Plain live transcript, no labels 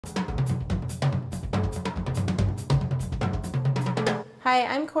Hi,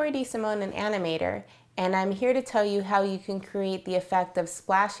 I'm Cori DiSimone, an animator, and I'm here to tell you how you can create the effect of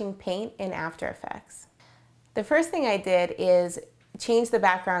splashing paint in After Effects. The first thing I did is change the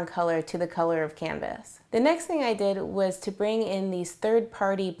background color to the color of canvas. The next thing I did was to bring in these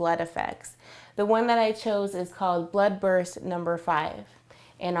third-party blood effects. The one that I chose is called Blood Burst number 5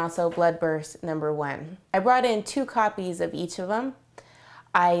 and also Blood Burst number 1. I brought in 2 copies of each of them.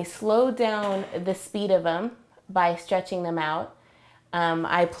 I slowed down the speed of them by stretching them out.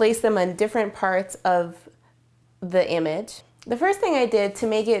 I placed them on different parts of the image. The first thing I did to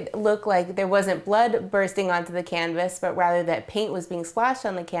make it look like there wasn't blood bursting onto the canvas, but rather that paint was being splashed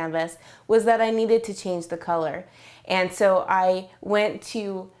on the canvas, was that I needed to change the color. And so I went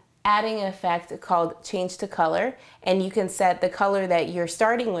to adding an effect called Change to Color, and you can set the color that you're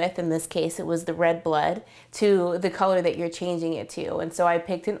starting with, in this case it was the red blood, to the color that you're changing it to. And so I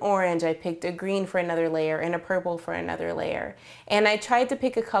picked an orange, I picked a green for another layer, and a purple for another layer. And I tried to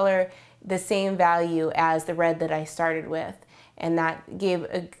pick a color the same value as the red that I started with, and that gave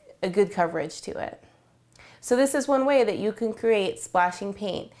a good coverage to it. So this is one way that you can create splashing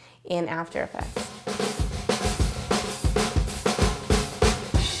paint in After Effects.